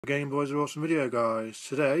Game Boys are awesome video guys.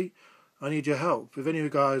 Today I need your help. If any of you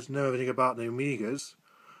guys know anything about the Amigas,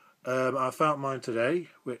 I found mine today,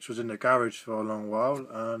 which was in the garage for a long while,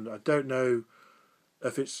 and I don't know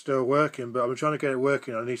if it's still working, but I'm trying to get it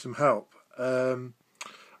working. I need some help. I've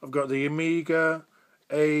got the Amiga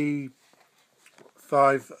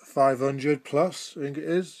A-500 plus, I think it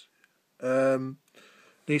is.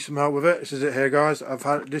 Need some help with it. This is it here, guys.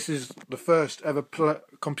 This is the first ever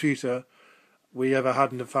computer we ever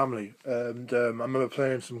had in the family, and I remember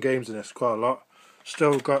playing some games in this quite a lot.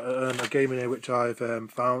 Still got a game in here which I've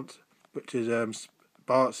found, which is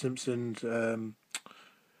Bart Simpson's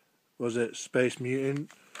was it Space Mutant,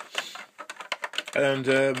 and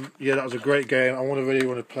yeah, that was a great game. I really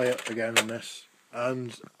want to play it again on this,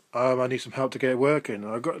 and I need some help to get it working.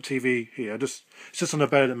 I've got a TV here, it's just on the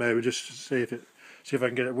bed at the moment, just to see if I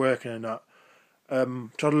can get it working and that.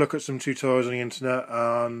 Tried to look at some tutorials on the internet,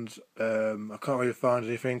 and I can't really find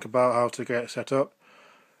anything about how to get it set up.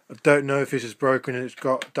 I don't know if this is broken and it's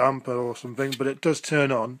got damper or something, but it does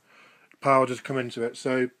turn on. Power does come into it.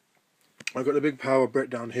 So I've got the big power brick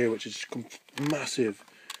down here, which is massive,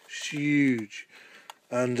 it's huge,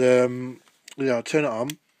 and yeah, I'll turn it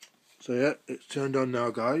on. So yeah, it's turned on now,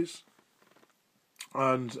 guys.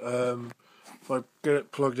 And if I get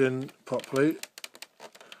it plugged in properly.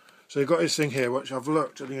 So you've got this thing here, which I've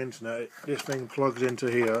looked at the internet. This thing plugs into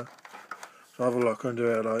here. So have a look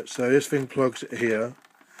under here, like so. This thing plugs here,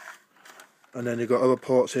 and then you've got other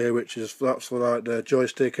ports here, that's for like the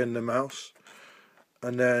joystick and the mouse.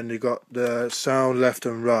 And then you've got the sound left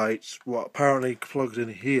and right, what apparently plugs in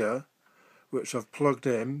here, which I've plugged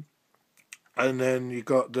in. And then you've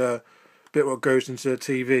got the bit what goes into the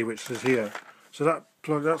TV, which is here. So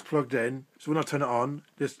that's plugged in. So when I turn it on,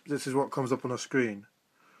 this is what comes up on the screen.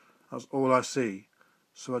 That's all I see.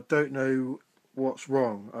 So I don't know what's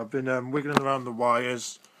wrong. I've been wiggling around the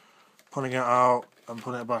wires, pulling it out and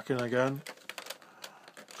putting it back in again.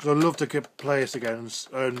 Because I'd love to play this again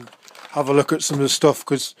and have a look at some of the stuff,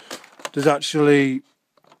 because there's actually,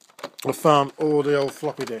 I found all the old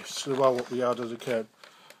floppy disks, well, what we had as a kid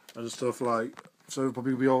and stuff like, so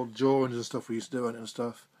probably the old drawings and stuff we used to do and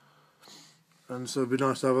stuff. And so it'd be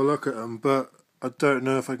nice to have a look at them, but I don't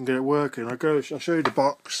know if I can get it working. I'll show you the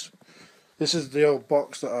box. This is the old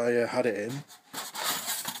box that I had it in.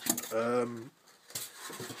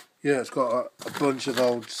 Yeah, it's got a bunch of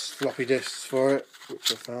old floppy disks for it,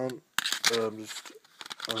 which I found. Just,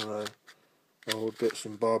 I don't know, old bits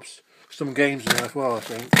and bobs. Some games in there as well, I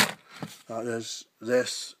think. There's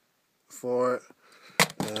this for it.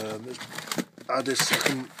 I've had this,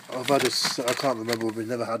 I can't remember, we've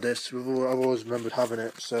never had this. I've always remembered having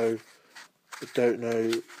it, so I don't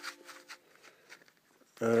know.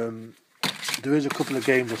 There is a couple of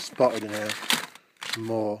games I've spotted in here, some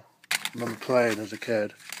more. I remember playing as a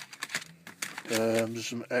kid. Just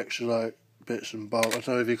some extra like bits and bobs. I don't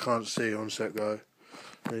know if you can't see on set, guy.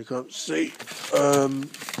 No, you can't see.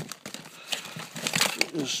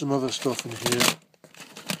 There's some other stuff in here.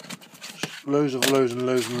 Loads of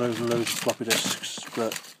floppy disks.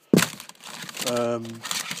 But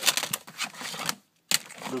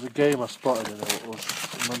there's a game I spotted in it. I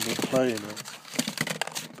remember playing it.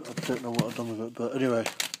 I don't know what I've done with it, but anyway.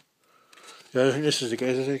 Yeah, I think this is a game.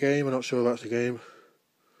 Is this a game? I'm not sure if that's a game.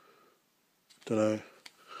 Don't know.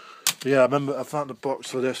 But yeah, I remember I found the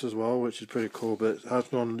box for this as well, which is pretty cool, but it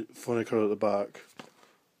has one funny colour at the back.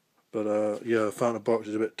 But yeah, I found the box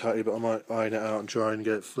is a bit tatty, but I might iron it out and try and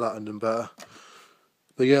get it flattened and better.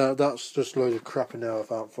 But yeah, that's just loads of crap in there I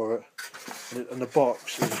found for it. And the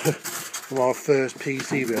box is from our first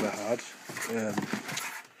PC we ever had.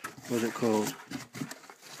 What's it called?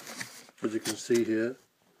 As you can see here.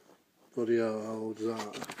 Bloody hell, how old is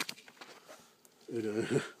that? You know.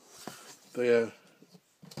 But yeah.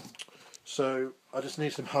 So I just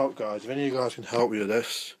need some help, guys. If any of you guys can help me with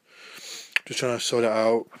this, just trying to sort it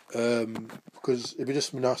out. Because it'd be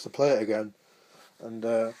just nice to play it again and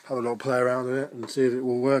have a little play around with it and see if it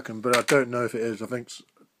will work. But I don't know if it is. Don't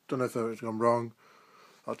know if it's gone wrong.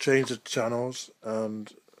 I'll change the channels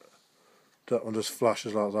and that one just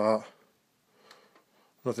flashes like that.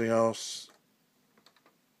 Nothing else.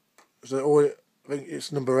 So I think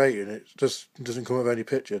it's number 8 and it just doesn't come up with any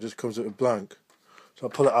picture, it just comes up with blank. So I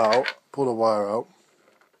pull it out, pull the wire out,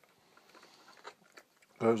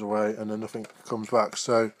 goes away, and then nothing comes back.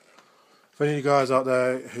 So if any of you guys out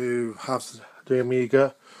there who have the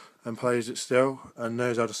Amiga and plays it still and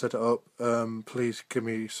knows how to set it up, please give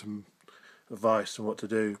me some advice on what to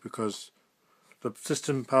do, because the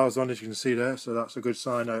system powers on, as you can see there, so that's a good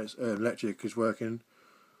sign that it's electric is working,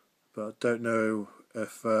 but I don't know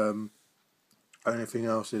if anything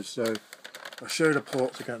else is. So I'll show you the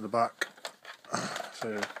ports again at the back.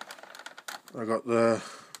 So I got the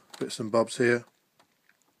bits and bobs here.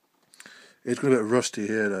 It's got a bit rusty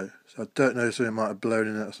here though, so I don't know if something might have blown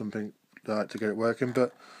in it or something like to get it working,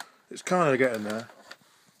 but it's kind of getting there.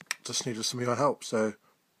 Just needed some of your help, so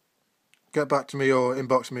get back to me or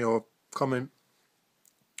inbox me or comment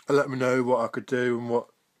and let me know what I could do and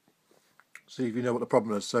see if you know what the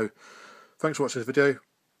problem is. So thanks for watching this video,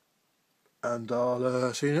 and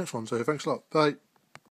I'll see you next one. So thanks a lot. Bye.